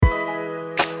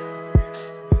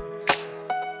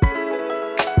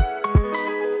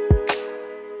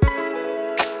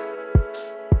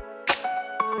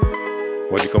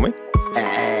What'd you call me? What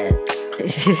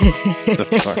the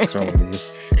fuck's wrong with you?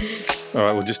 All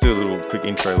right, we'll just do a little quick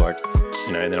intro,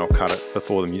 and then I'll cut it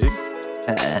before the music.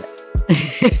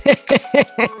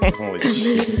 Holy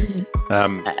shit.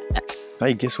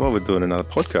 Hey, guess what? We're doing another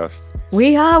podcast.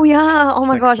 We are. Oh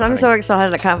my gosh, exciting. I'm so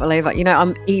excited. I can't believe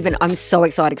it. I'm so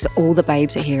excited because all the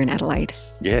babes are here in Adelaide.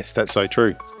 Yes, that's so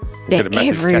true. They're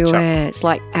everywhere. It's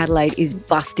like Adelaide is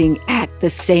busting at the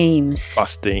seams.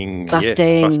 Busting.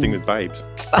 Yes, busting with babes.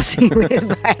 Busting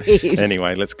with babes.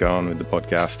 Anyway, let's go on with the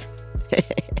podcast.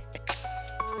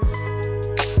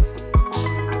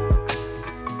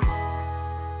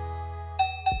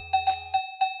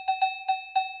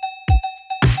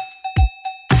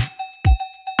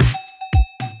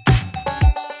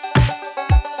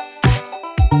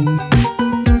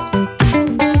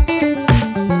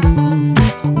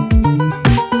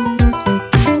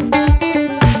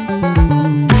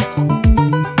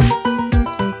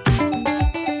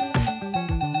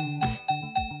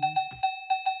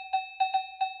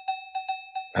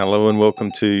 Hello and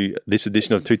welcome to this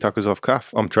edition of Two Tuckers Off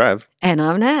Cuff. I'm Trav. And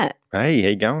I'm Nat. Hey, how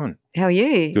you going? How are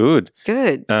you? Good.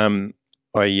 Good.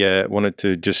 I wanted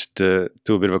to just do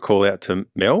a bit of a call out to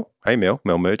Mel. Hey, Mel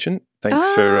Merchant.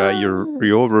 Thanks for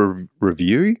your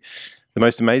review. The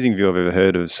most amazing review I've ever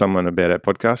heard of someone about our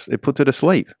podcast. It puts her to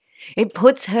sleep. It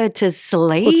puts her to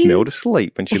sleep? Puts Mel to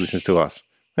sleep when she listens to us.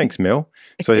 Thanks, Mel.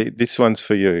 So this one's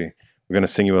for you. We're going to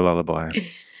sing you a lullaby.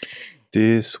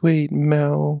 Dear sweet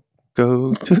Mel,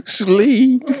 go to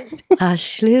sleep.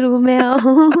 Hush, little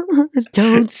Mel,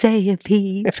 don't say a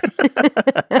peep.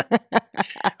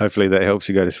 Hopefully that helps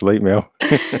you go to sleep, Mel.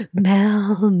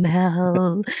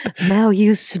 Mel,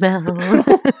 you smell.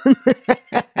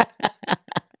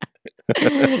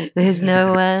 There's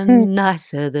no one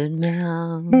nicer than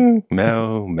Mel.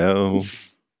 Mel. No,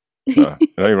 it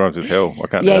only rhymes with hell. I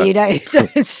can't do that. You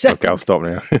don't say. Okay, I'll stop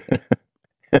now.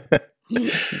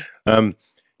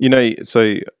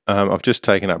 I've just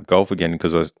taken up golf again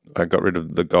because I got rid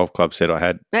of the golf club set I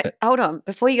had. But hold on.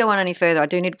 Before you go on any further, I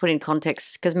do need to put in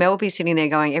context because Mel will be sitting there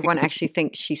going, everyone actually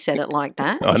thinks she said it like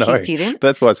that. I know. She didn't.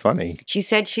 That's why it's funny. She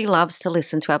said she loves to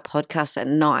listen to our podcast at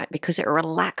night because it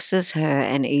relaxes her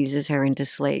and eases her into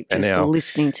sleep, And just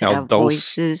listening to our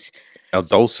voices. Our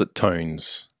dulcet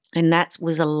tones. And that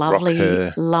was a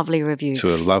lovely review.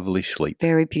 To a lovely sleep.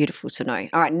 Very beautiful to know.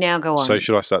 All right, now go on. So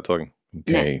should I start talking?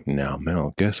 Okay, now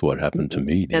Mel, guess what happened to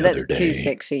me the other day? That's too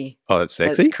sexy. Oh, that's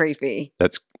sexy? That's creepy.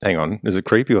 Hang on, is it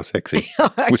creepy or sexy?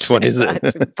 Which one is it?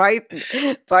 Both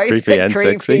creepy and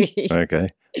creepy. Sexy? Okay.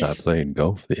 I played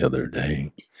golf the other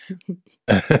day.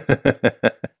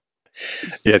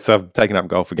 Yeah, so I've taken up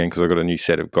golf again because I got a new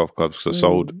set of golf clubs. I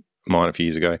sold mine a few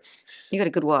years ago. You got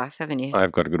a good wife, haven't you?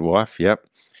 I've got a good wife, yep.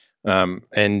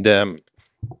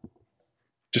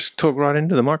 Just talk right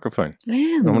into the microphone.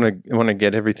 Yeah. I want to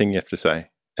get everything you have to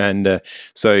say. And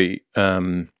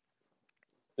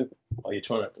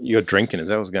you're drinking, is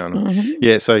that what's going on? Mm-hmm.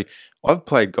 Yeah, so I've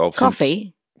played golf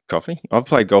Coffee. I've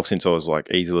played golf since I was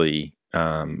easily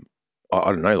I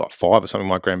don't know, 5 or something.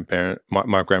 My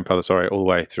grandfather, all the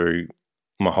way through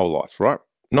my whole life, right?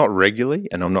 Not regularly,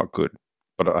 and I'm not good,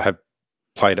 but I have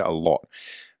played it a lot.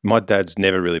 My dad's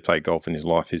never really played golf in his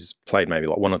life. He's played maybe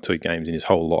 1 or 2 games in his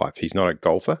whole life. He's not a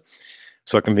golfer.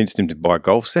 So I convinced him to buy a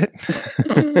golf set.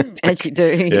 As you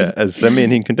do. Yeah, so me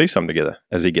and him can do something together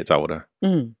as he gets older.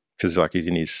 Mm. Because he's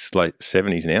in his late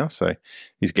 70s now, so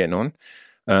he's getting on.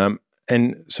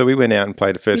 And so we went out and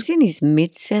played a first... He's in his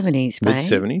mid-70s, babe.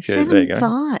 Mid-70s, yeah, there you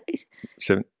go.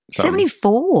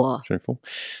 74. 74.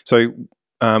 So...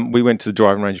 we went to the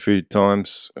driving range a few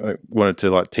times. I wanted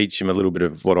to teach him a little bit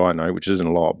of what I know, which isn't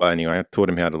a lot, but anyway, I taught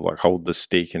him how to hold the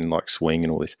stick and swing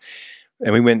and all this.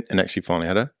 And we went and actually finally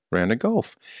had a round of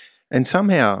golf. And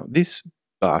somehow this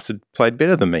bastard played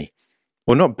better than me.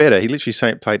 Well, not better. He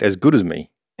literally played as good as me.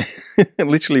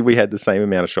 And literally we had the same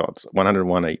amount of shots,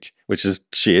 101 each, which is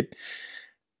shit.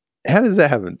 How does that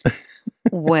happen?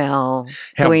 Well,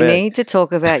 we need to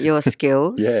talk about your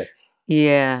skills. Yeah.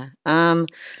 Yeah.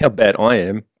 How bad I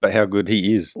am, but how good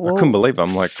he is. Well, I couldn't believe it.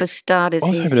 I'm for starters, I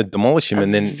was hoping to demolish him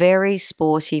and then... very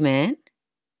sporty man.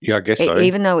 Yeah, I guess so.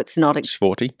 Even though it's not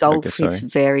sporty. Golf, it's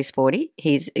very sporty.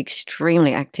 He's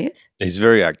extremely active. He's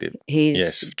very active.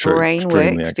 His brain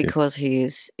works because he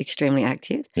is extremely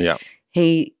active. Yeah.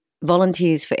 He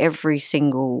volunteers for every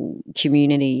single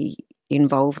community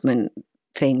involvement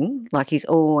thing. He's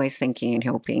always thinking and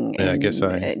helping. Yeah, I guess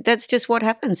so. That's just what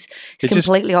happens. It's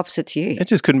completely opposite to you. I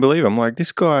just couldn't believe it. I'm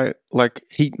this guy,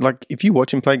 if you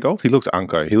watch him play golf, he looks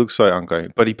unco. He looks so unco,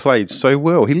 but he played so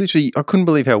well. I couldn't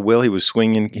believe how well he was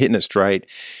swinging, hitting it straight,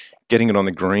 getting it on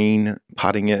the green,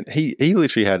 putting it. He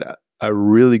literally had a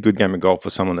really good game of golf for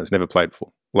someone that's never played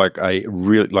before. Like a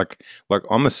really like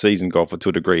I'm a seasoned golfer to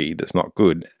a degree that's not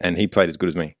good, and he played as good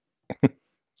as me.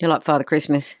 You're like Father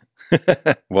Christmas,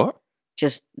 What?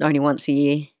 just only once a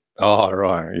year. Oh,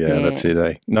 right. Yeah, that's it,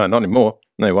 eh? No, not anymore.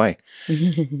 No way.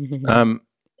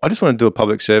 I just want to do a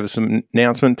public service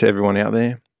announcement to everyone out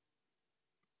there.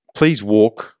 Please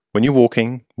walk. When you're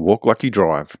walking, walk like you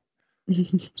drive.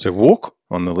 So walk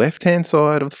on the left-hand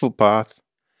side of the footpath,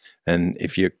 and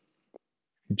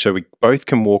so we both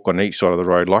can walk on each side of the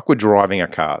road like we're driving our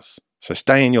cars. So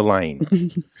stay in your lane.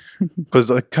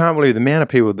 Because I can't believe the amount of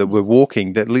people that were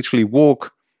walking that literally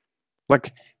walk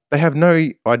like they have no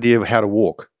idea of how to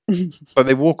walk. But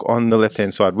they walk on the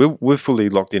left-hand side. We're fully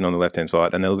locked in on the left-hand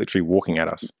side, and they're literally walking at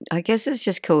us. I guess it's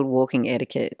just called walking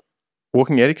etiquette.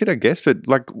 Walking etiquette, I guess, but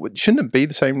like, shouldn't it be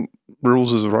the same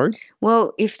rules as the road?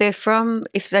 Well, if they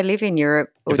live in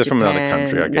Europe or If they're Japan, from another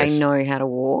country, I guess. they know how to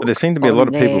walk. But there seem to be a lot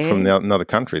of people from another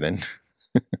country then.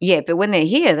 Yeah, but when they're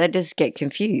here, they just get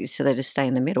confused, so they just stay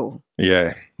in the middle.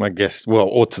 Yeah, I guess. Well,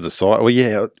 or to the side. Well,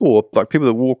 yeah, or like people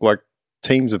that walk like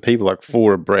teams of people like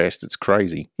 4 abreast. It's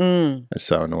crazy. It's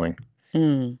so annoying.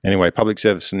 Anyway, public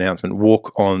service announcement: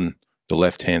 walk on the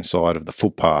left-hand side of the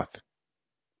footpath.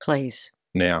 Please.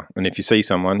 Now, and if you see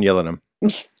someone, yell at them.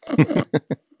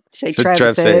 Say so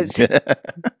Trav says.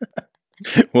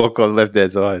 Walk on the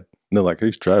left-hand side. And they're like,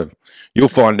 who's Trav? You'll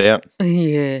find out.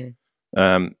 Yeah.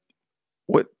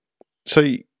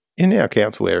 So in our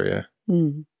council area,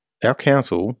 our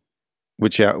council,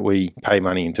 which we pay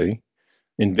money into,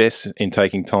 invests in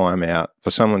taking time out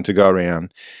for someone to go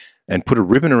around and put a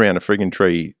ribbon around a frigging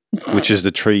tree, which is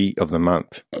the tree of the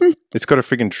month. It's got a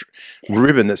frigging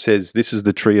ribbon that says, this is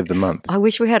the tree of the month. I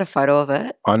wish we had a photo of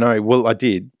it. I know. Well, I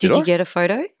did. Did you get a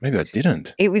photo? Maybe I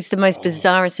didn't. It was the most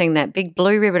bizarre thing. That big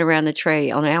blue ribbon around the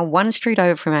tree on our one street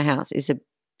over from our house is a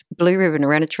blue ribbon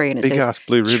around a tree, and it big says ass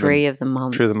blue ribbon. Tree of the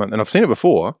month. Tree of the month. And I've seen it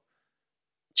before.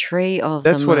 Tree of the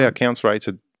month. That's what our council rates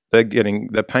are. They're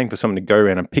paying for someone to go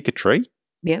around and pick a tree.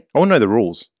 Yep. I want to know the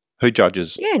rules. Who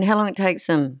judges? Yeah, and how long it takes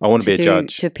them. I want to be a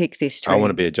judge to pick this tree. I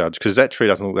want to be a judge because that tree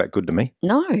doesn't look that good to me.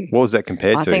 No. What was that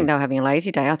compared to? I think they were having a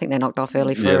lazy day. I think they knocked off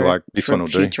early for a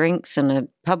few drinks and a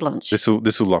pub lunch. This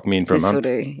will lock me in for a month.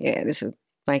 This will do. Yeah, this will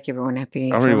make everyone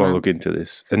happy. I really want to look into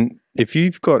this. And if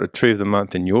you've got a tree of the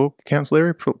month in your council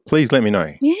area, please let me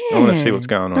know. Yeah. I want to see what's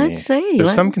going on here. Let's see.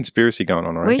 There's some conspiracy going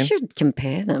on, I reckon. We should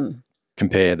compare them.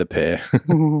 Compare the pair.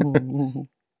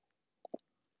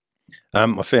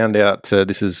 I found out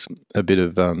this is a bit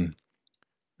of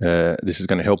this is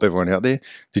going to help everyone out there.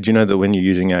 Did you know that when you're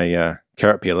using a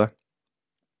carrot peeler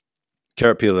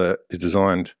is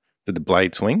designed that the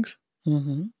blade swings?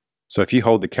 Mm-hmm. So if you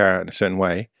hold the carrot in a certain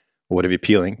way, or whatever you're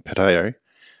peeling, potato.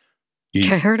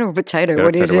 Carrot or potato? Carrot,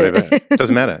 what is it? It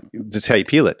doesn't matter. It's how you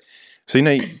peel it. So,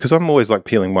 because I'm always like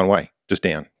peeling one way, just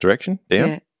down, direction,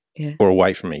 down, or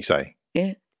away from me, say.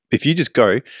 Yeah. If you just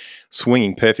go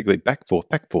swinging perfectly back, forth,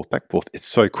 it's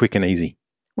so quick and easy.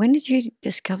 When did you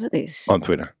discover this? On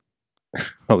Twitter.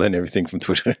 I learn everything from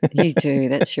Twitter. You do.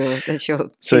 That's your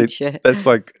so teacher. That's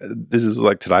like, this is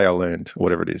like today I learned,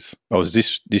 whatever it is. I was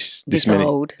this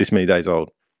many days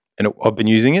old. And I've been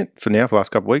using it for the last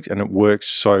couple of weeks, and it works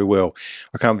so well.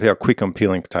 I can't believe how quick I'm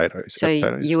peeling potatoes. So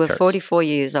you were 44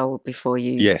 years old before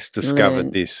you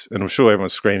discovered this. And I'm sure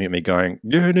everyone's screaming at me going,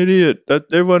 you're an idiot.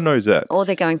 Everyone knows that. Or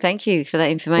they're going, thank you for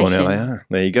that information. Well, now they are.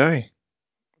 There you go.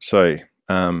 So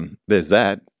there's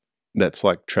that. That's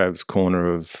like Trav's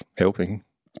corner of helping.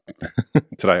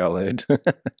 Today I learned.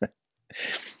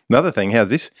 Another thing,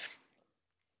 this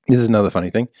is another funny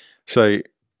thing. So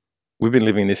we've been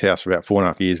living in this house for about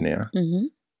 4.5 years now. Mm-hmm.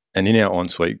 And in our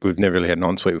ensuite, we've never really had an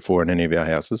ensuite before in any of our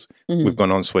houses. Mm-hmm. We've got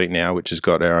an ensuite now, which has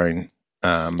got our own.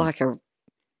 It's like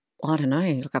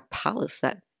like a palace,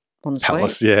 that ensuite.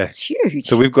 Palace, yeah. It's huge.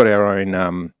 So we've got our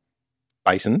own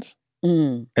basins.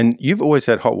 Mm. And you've always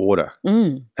had hot water,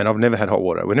 and I've never had hot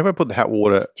water. Whenever I put the hot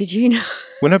water, did you know?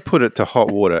 When I put it to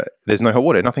hot water, there's no hot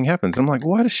water. Nothing happens. I'm like,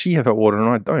 why does she have hot water and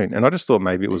I don't? And I just thought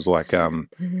maybe it was like, what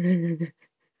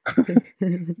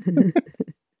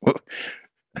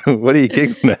are you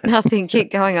giggling at? Nothing.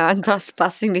 Keep going. I'm toss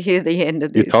busting to hear the end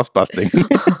of this. You're toss busting.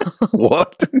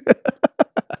 What?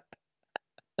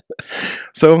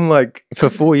 So I'm like, for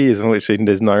 4 years, I'm literally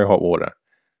there's no hot water.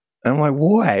 And I'm like,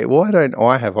 why? Why don't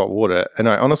I have hot water? And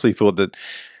I honestly thought that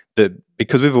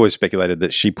because we've always speculated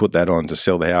that she put that on to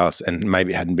sell the house, and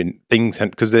maybe it hadn't been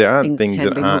because there aren't things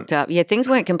that aren't hooked up. Yeah, things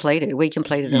weren't completed. We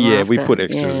completed them. Yeah, after. we put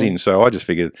extras in, so I just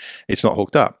figured it's not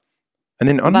hooked up. And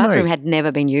then the bathroom had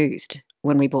never been used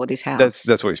when we bought this house.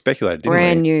 That's what we speculated. Didn't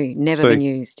Brand we? new, never been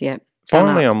used. Yeah.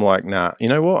 finally I'm like, nah, you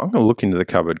know what? I'm going to look into the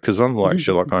cupboard because I'm like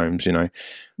Sherlock Holmes, you know.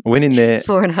 Went in there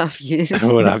 4.5 years.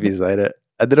 4.5 years later.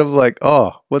 And then I'm like,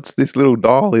 oh, what's this little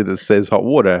dial here that says hot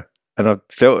water? And I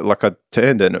felt like I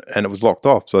turned it and it was locked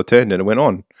off. So I turned it and it went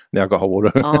on. Now I got hot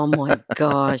water. Oh my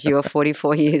gosh, you were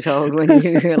 44 years old when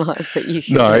you realised that you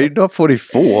could. No, not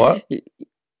 44.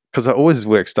 Because I always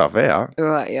work stuff out.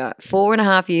 Right, yeah.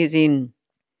 4.5 years in.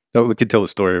 So we could tell the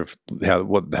story of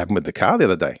what happened with the car the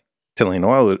other day. Telly and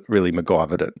I really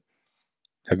MacGyvered it.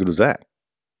 How good was that?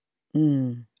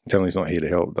 Telly's not here to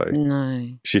help though.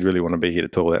 No. She'd really want to be here to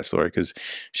tell that story because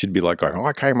she'd be like going,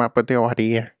 I came up with the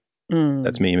idea.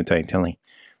 That's me imitating Telly.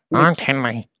 I'm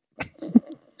Telly.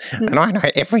 And I know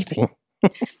everything.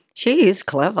 She is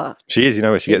clever. She is. You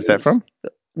know where she gets that from?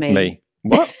 Me.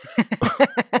 What?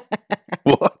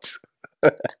 What?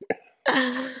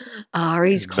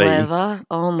 Ari's clever.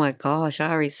 Oh my gosh,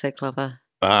 Ari's so clever.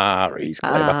 Ari's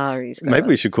clever. Ari's clever. Maybe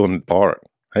we should call him Pirate.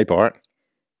 Hey, Pirate.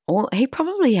 Well, he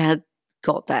probably had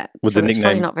got that. Would so the it's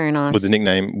nickname probably not very nice.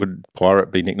 Would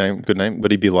Pirate be nickname? Good name?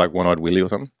 Would he be like One-Eyed Willie or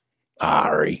something?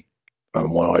 Ari,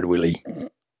 I'm One-Eyed Willie.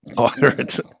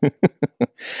 Pirate.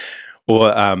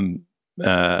 Or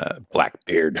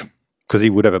Blackbeard, because he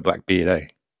would have a black beard, eh?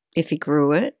 If he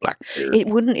grew it, Blackbeard.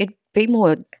 it be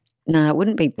more. No, it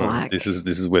wouldn't be black. This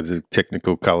is where the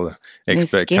technical color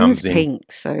His expert skin's comes in.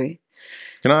 pink, so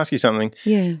Can I ask you something?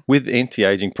 yeah. With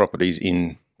anti-aging properties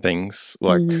in things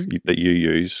like that you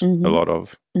use a lot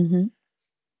of,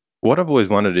 what I've always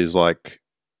wondered is like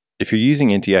if you're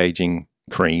using anti-aging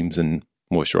creams and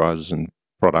moisturizers and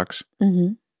products,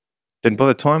 then by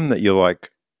the time that you're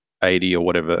like 80 or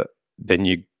whatever, then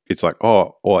it's like,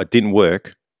 oh, it didn't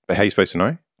work. But how are you supposed to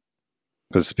know?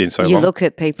 Because it's been so long. You look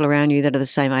at people around you that are the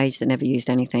same age that never used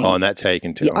anything. Oh, and that's how you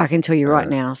can tell. I can tell you right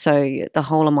now. So the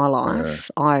whole of my life,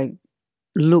 I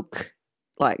look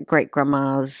like great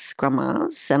grandmas,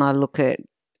 and I look at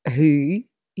who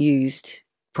used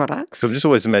products. So I'm just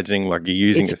always imagining like you're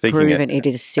using it, thinking proven. It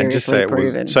is seriously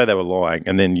proven. Say they were lying,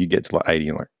 and then you get to like 80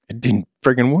 and like, it didn't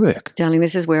friggin' work. Darling,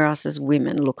 this is where us as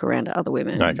women look around at other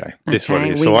women. Okay. This is what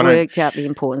it is. We So worked out the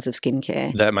importance of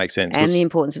skincare. That makes sense. And the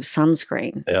importance of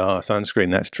sunscreen. Oh,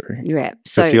 sunscreen, that's true. Yeah.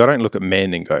 So see, I don't look at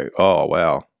men and go, oh,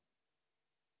 wow.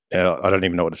 I don't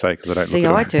even know what to say because I don't look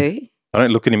at him. See, I do. I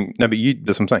don't look at him. No, but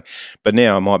that's what I'm saying. But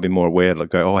now I might be more aware, like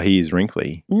go, oh, he is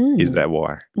wrinkly. Is that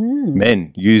why?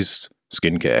 Men use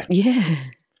skincare. Yeah.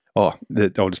 Oh,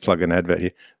 I'll just plug an advert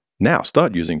here. Now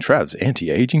start using Trav's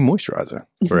anti-aging moisturizer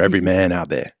for every man out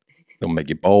there. It'll make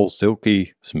your bowls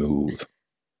silky smooth.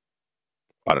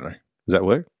 I don't know. Does that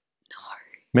work? No.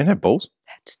 Men have balls?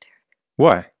 That's terrible.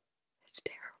 Why? That's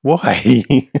terrible. Why?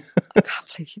 I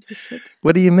can't believe you just said that.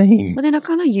 What do you mean? Well, they're not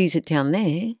going to use it down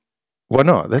there. Why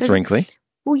not? That's wrinkly.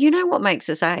 Well, you know what makes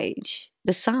us age?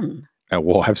 The sun. Our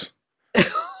wives.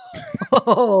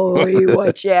 Oh, you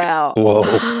watch out. Whoa.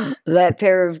 That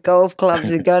pair of golf clubs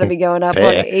are going to be going up on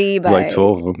eBay. There's like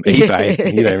 12 of them.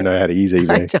 eBay. You don't even know how to use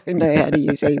eBay. I don't know how to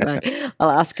use eBay.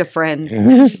 I'll ask a friend.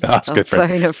 Ask a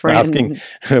friend. Phone a friend. Asking,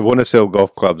 want to sell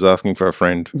golf clubs, asking for a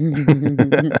friend.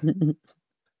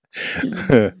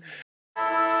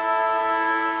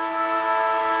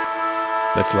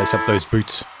 Let's lace up those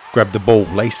boots, grab the ball,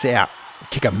 lace out,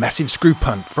 kick a massive screw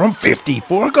punt from 50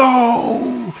 for a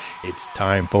goal. It's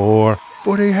time for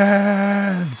Footy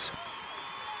Hands.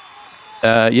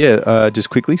 Just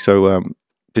quickly. So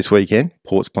this weekend,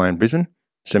 Port's playing Brisbane,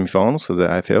 semi-finals for the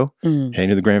AFL, heading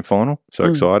to the grand final. So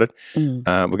excited. We're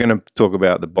going to talk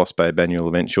about the Boss Babe annual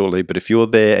event shortly, but if you're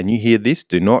there and you hear this,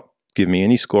 do not give me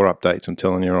any score updates. I'm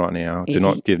telling you right now. Do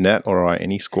not give Nat or I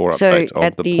any score updates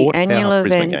of the Port Power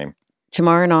Brisbane game.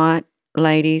 Tomorrow night,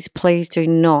 ladies, please do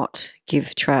not give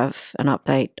Trav an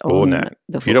update on or Nat.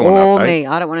 You don't want an update. Me.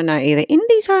 I don't want to know either.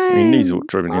 Indy's home. Indy's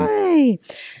driven in.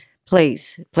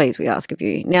 Please, we ask of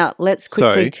you. Now, let's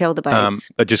quickly tell the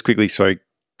babes. But just quickly, so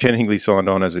Ken Hingley signed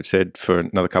on, as we've said, for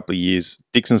another couple of years.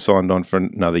 Dixon signed on for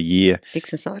another year.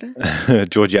 Dixon Cider?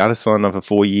 Georgiata signed on for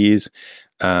 4 years.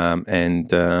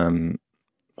 Someone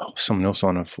else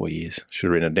signed on for 4 years. Should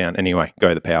have written it down. Anyway,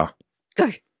 go the power.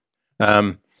 Go.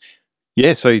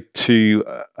 So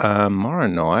tomorrow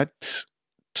night,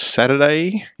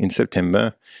 Saturday in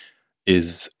September,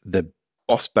 is the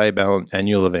Boss Babe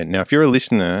annual event. Now, if you're a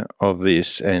listener of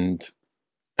this and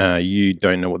you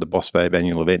don't know what the Boss Babe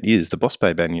annual event is, the Boss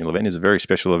Babe annual event is a very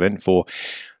special event for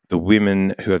the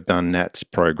women who have done Nat's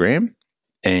program.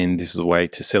 And this is a way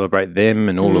to celebrate them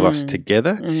and all of us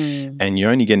together. And you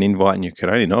only get an invite and you can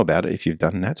only know about it if you've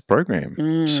done Nat's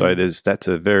program. So that's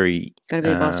a very Gotta be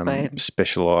a Boss Babe.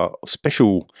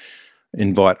 special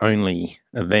invite only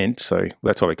event, so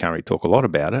that's why we can't really talk a lot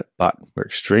about it, but we're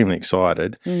extremely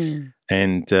excited. And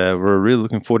we're really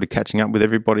looking forward to catching up with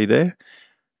everybody there.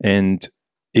 And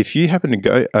if you happen to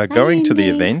go going to the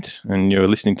event and you're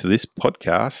listening to this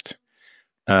podcast,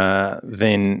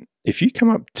 then if you come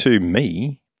up to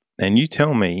me and you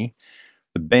tell me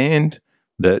the band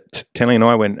that Telly and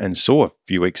I went and saw a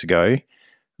few weeks ago,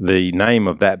 the name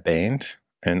of that band,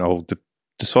 and I'll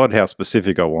decide how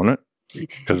specific I want it,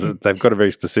 because they've got a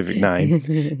very specific name.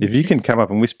 If you can come up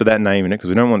and whisper that name in it, because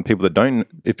we don't want people that don't,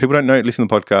 if people don't know, listen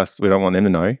to the podcast, we don't want them to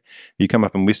know. You come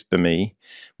up and whisper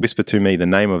to me the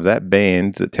name of that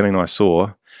band that Telly and I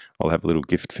saw, I'll have a little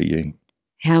gift for you.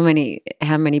 How many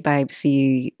babes are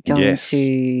you going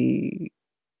to?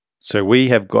 So we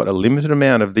have got a limited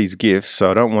amount of these gifts, so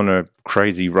I don't want a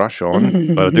crazy rush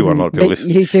on, but I do want a lot of people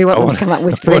listening. You do want them to come up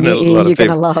whispering in your ear. You're going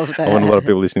to love that. I want a lot of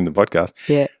people listening to the podcast.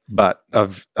 Yeah. But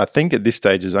I think at this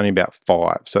stage there's only about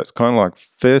 5. So it's kind of like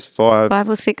first 5. 5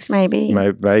 or 6 maybe.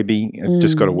 Maybe. I've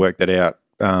just got to work that out.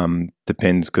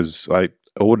 Depends, because I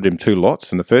ordered him 2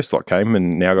 lots and the first lot came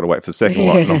and now I've got to wait for the second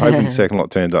lot. And I'm hoping the second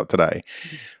lot turns up today.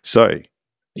 So,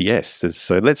 yes.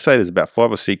 So let's say there's about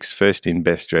 5 or 6 first in,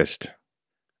 best dressed.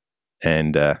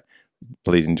 And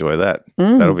please enjoy that.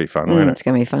 That'll be fun, won't it? It's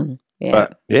going to be fun. Yeah.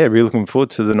 But yeah, really looking forward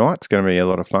to the night. It's going to be a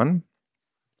lot of fun.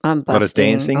 I'm busting. A lot of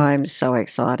dancing. I'm so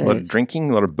excited. A lot of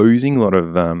drinking, a lot of boozing, a lot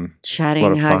of chatting, a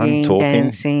lot of hugging, fun, talking,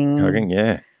 dancing, hugging.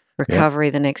 Yeah. Recovery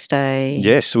the next day.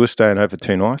 Yes, so we're staying over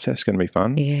 2 nights. That's going to be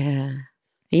fun. Yeah.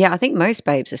 Yeah, I think most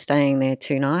babes are staying there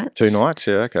 2 nights. 2 nights,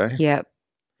 yeah, okay. Yep.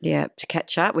 Yeah, to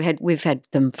catch up. We've had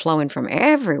them flowing from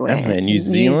everywhere. Yeah, New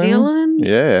Zealand.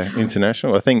 Yeah,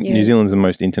 international. I think New Zealand's the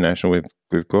most international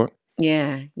we've got.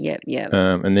 Yeah, yep.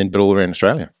 And then, but all around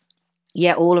Australia.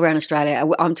 Yeah, all around Australia.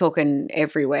 I'm talking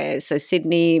everywhere. So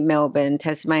Sydney, Melbourne,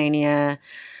 Tasmania.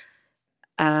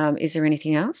 Is there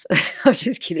anything else? I'm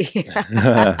just kidding.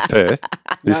 Perth.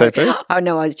 Did you say Perth? Oh,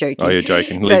 no, I was joking. Oh, you're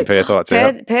joking. Leave Perth lights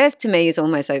out. Perth to me is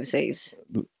almost overseas.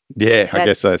 Yeah, I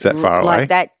guess so. It's that far away. Like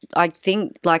that, I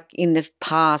think, like in the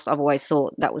past, I've always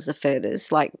thought that was the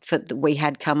furthest. Like we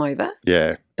had come over.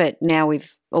 Yeah. But now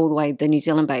we've all the way. The New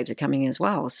Zealand babes are coming as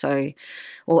well. So,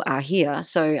 or are here.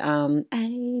 So,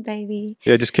 hey, baby.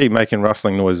 Yeah, just keep making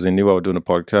rustling noises in you while we're doing a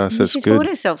podcast. That's she's good. bought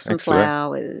herself some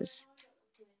flowers.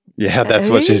 Yeah, that's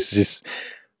what she's just.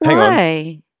 Hang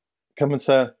on. Come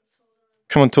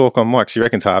and talk on mic. She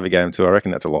reckons Harvey gave them to her. I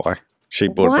reckon that's a lie. She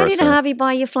bought Why it for did herself. Harvey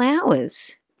buy you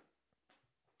flowers?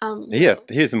 Yeah,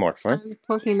 here's the microphone. I'm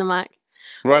talking the mic.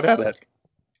 Right out there.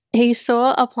 He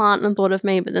saw a plant and thought of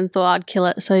me, but then thought I'd kill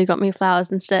it, so he got me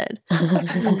flowers instead.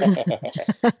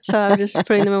 So I'm just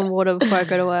putting them in water before I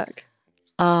go to work.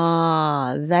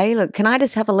 Ah, they look. Can I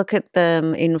just have a look at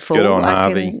them in full? Good on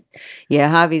Harvey. Yeah,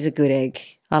 Harvey's a good egg.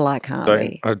 I like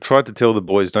Harvey. I tried to tell the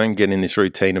boys, don't get in this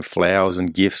routine of flowers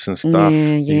and gifts and stuff.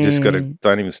 Yeah. You just got to,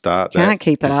 don't even start that. Can't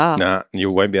keep it up. Nah, you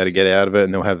won't be able to get out of it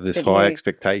and they'll have this high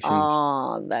expectations.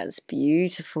 Oh, that's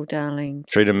beautiful, darling.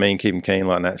 Treat them mean, keep them keen,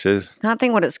 like Nat says. Can't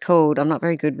think what it's called. I'm not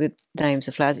very good with names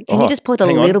of flowers. Can you just put a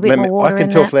little bit more water in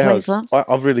that, flowers. please, love?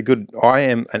 I'm really good. I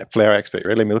am a flower expert.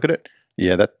 Right? Let me look at it.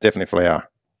 Yeah, that's definitely a flower.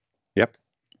 Yep.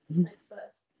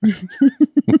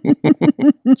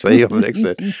 See, I'm an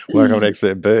expert. Like I'm an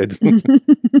expert in birds.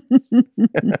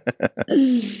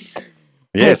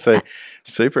 Yeah, so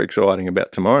super exciting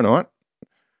about tomorrow night,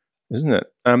 isn't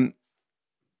it?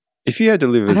 If you had to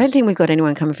live I don't think we've got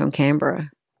anyone coming from Canberra.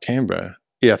 Canberra?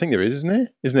 Yeah, I think there is, isn't there?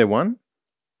 Isn't there one?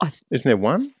 Isn't there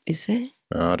one? Is there?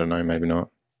 Oh, I don't know, maybe not.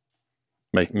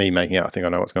 Me making out, I think I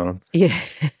know what's going on. Yeah.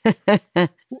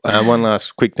 One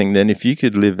last quick thing then. If you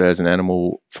could live as an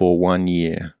animal for 1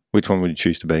 year, which one would you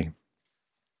choose to be?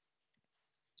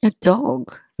 A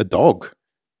dog. A dog?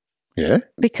 Yeah?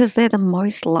 Because they're the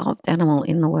most loved animal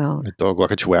in the world. A dog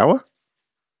like a chihuahua?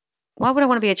 Why would I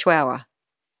want to be a chihuahua?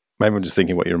 Maybe I'm just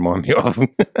thinking what you remind me of.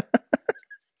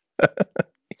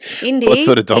 Indy, what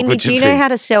sort of dog would do you you know be? how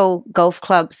to sell golf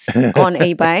clubs on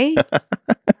eBay?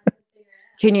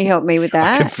 Can you help me with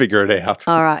that? I can figure it out.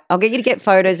 All right. I'll get you to get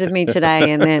photos of me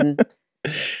today and then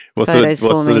what photos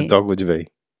sort for me. of dog would you be?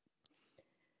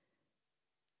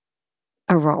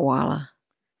 A Rottweiler.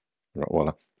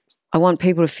 Rottweiler. I want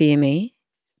people to fear me,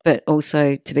 but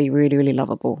also to be really, really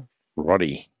lovable.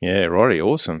 Roddy. Yeah, Roddy.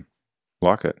 Awesome.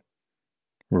 Like it.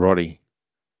 Roddy.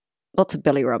 Lots of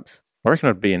belly rubs. I reckon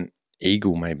I'd be an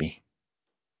eagle maybe.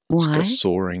 Why? Just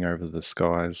soaring over the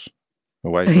skies.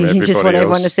 Away from everybody You just want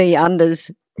everyone to else. see your unders.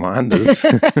 My unders.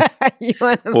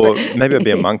 Or maybe I'd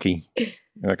be a monkey.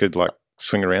 I could like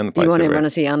swing around the place. You want everywhere. everyone to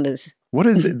see unders. What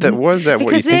is it? What is that?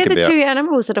 Because what you they're think the about? two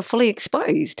animals that are fully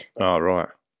exposed. Oh, right.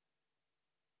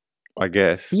 I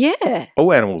guess. Yeah.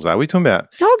 All animals are. We talking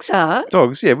about Dogs are.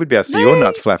 dogs? Yeah, we'd be able to see your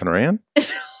nuts flapping around.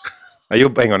 Are you a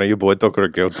boy dog or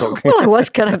a girl dog? Well, I was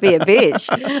going to be a bitch.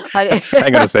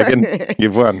 Hang on a second.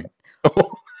 You've won.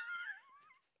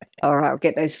 All right, I'll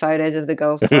get those photos of the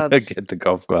golf clubs. Get the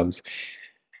golf clubs.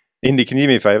 Indy, can you do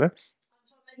me a favour?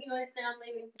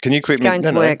 Can you quickly going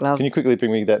to work, love. Can you quickly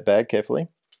bring me that bag carefully?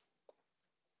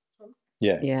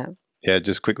 Yeah. Yeah. Yeah,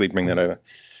 just quickly bring that over.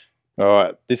 All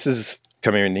right. This is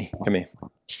come here, Indy. Come here.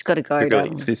 She's got to go. Quickly.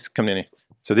 Darling. Come in here.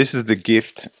 So this is the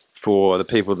gift for the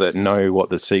people that know what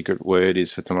the secret word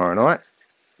is for tomorrow night.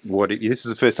 This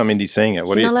is the first time Indy's seeing it.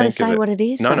 What do you think of it? Say what it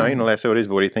is. No, you're not allowed to say what it is,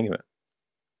 but what do you think of it?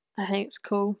 I think it's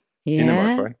cool. In the Yeah.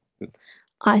 microphone.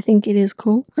 I think it is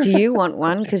cool. Do you want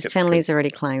one? Because It's Tenley's already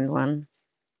claimed one.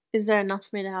 Is there enough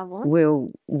for me to have one? We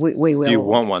will. Do you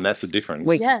want one? That's the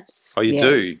difference. Yes. Oh, you Yeah.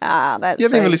 do? Ah, that's You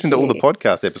haven't so even listened to all the cute.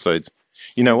 podcast episodes.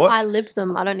 You know what? I live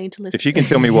them. I don't need to listen. If you can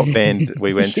tell me what band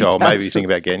we went She to, I'll maybe does. think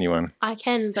about getting you one. I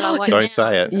can, but I won't. Don't now.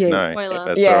 say it. Yeah. No, Spoiler.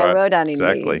 that's Yeah, all right. well done, Indy.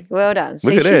 Exactly. Well done. Look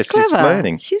See, at her. she's She's clever.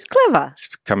 learning. She's clever. It's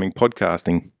becoming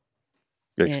podcasting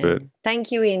Yeah. expert.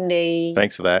 Thank you, Indy.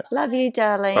 Thanks for that. Love you,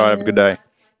 darling. All right, have a good day.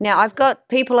 Now, I've got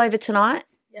people over tonight.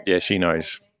 Yeah, she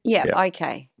knows. Yeah, Yeah.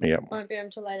 okay. Yeah. Won't be home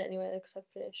till late anyway because I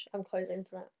finish. I'm closing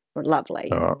tonight.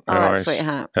 Lovely. All right. All no right, worries.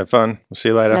 sweetheart. Have fun. We'll see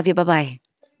you later. Love you. Bye-bye.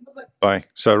 Bye.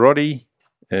 So Roddy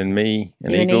and me,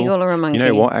 an You're an eagle. eagle or a monkey. You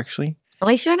know what? Actually, At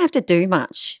least you don't have to do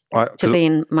much to be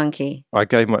a monkey. I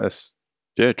gave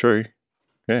yeah, true.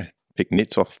 Yeah, pick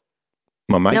nits off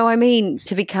my mate. No, I mean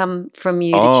to become from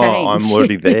you to Oh, change. I'm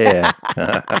already there.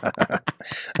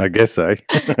 I guess so.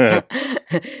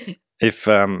 If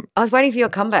I was waiting for your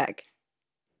comeback.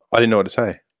 I didn't know what to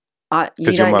say You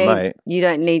 'Cause you're don't my need, mate. You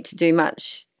don't need to do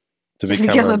much to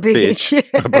become a bitch.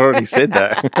 I've already said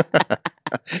that.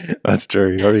 That's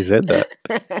true. I already said that.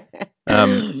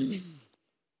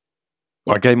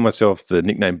 I gave myself the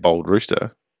nickname Bold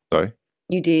Rooster, though.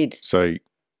 You did. So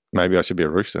maybe I should be a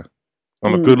rooster.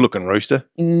 I'm a Mm. good-looking rooster.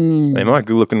 Am I a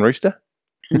good-looking rooster?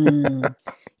 Mm.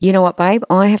 You know what, babe?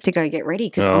 I have to go get ready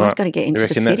because All I've right. got to get You into the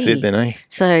reckon city. that's it then, eh?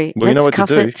 So Well, you let's know what to cuff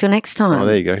do. it till next time. Oh,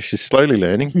 there you go. She's slowly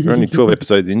learning. We're only 12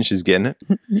 episodes in. She's getting it.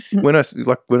 When I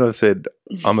said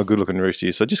I'm a good-looking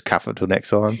rooster, so just cuff it till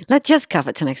next time. Let's just cuff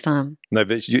it till next time. No,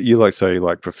 but you're like so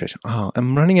like professional. Oh,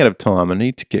 I'm running out of time. I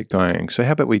need to get going. So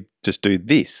how about we just do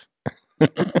this?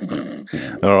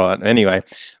 All right. Anyway,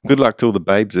 good luck to all the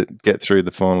babes that get through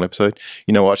the final episode.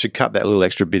 You know what? I should cut that little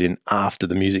extra bit in after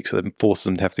the music so that forces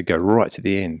them to have to go right to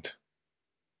the end.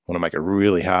 I want to make it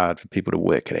really hard for people to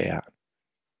work it out.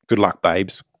 Good luck,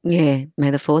 babes. Yeah,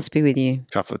 may the force be with you.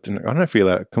 Cuff it. I don't know if we're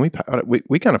allowed. Can we pay?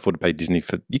 We can't afford to pay Disney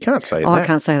for. You can't say Oh, that. I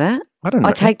can't say that. I don't know.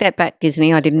 I take that back,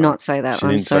 Disney. I did not say that. She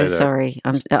I'm didn't so say that. sorry.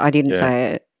 I didn't Yeah.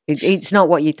 say it. It's not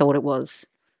what you thought it was.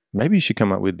 Maybe you should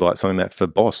come up with like something that for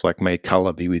boss, like may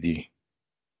colour be with you.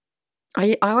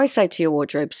 I always say to your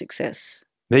wardrobe success.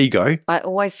 There you go. I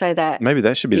always say that Maybe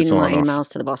that should be the in my sign off. emails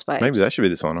to the boss babes. Maybe that should be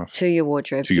the sign off. to your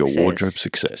wardrobe To success. your wardrobe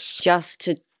success. Just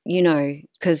to,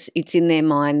 because it's in their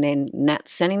mind then,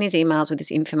 Nat's sending these emails with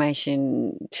this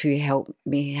information to help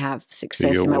me have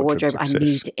success your in my wardrobe wardrobe. I success.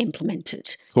 need to implement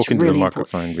it. Talk It's into really the important.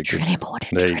 microphone. Be It's good. really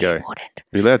important. There It's you really go. important.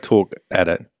 Be allowed to talk at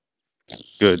it.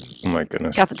 Good. Oh my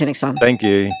goodness. Cuff it to next time. Thank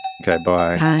you. Okay,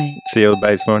 bye. Bye. See you all the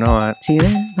babes tomorrow night. See you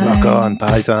then. Bye. Rock on.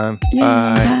 Party time. Yeah,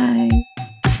 Bye. bye.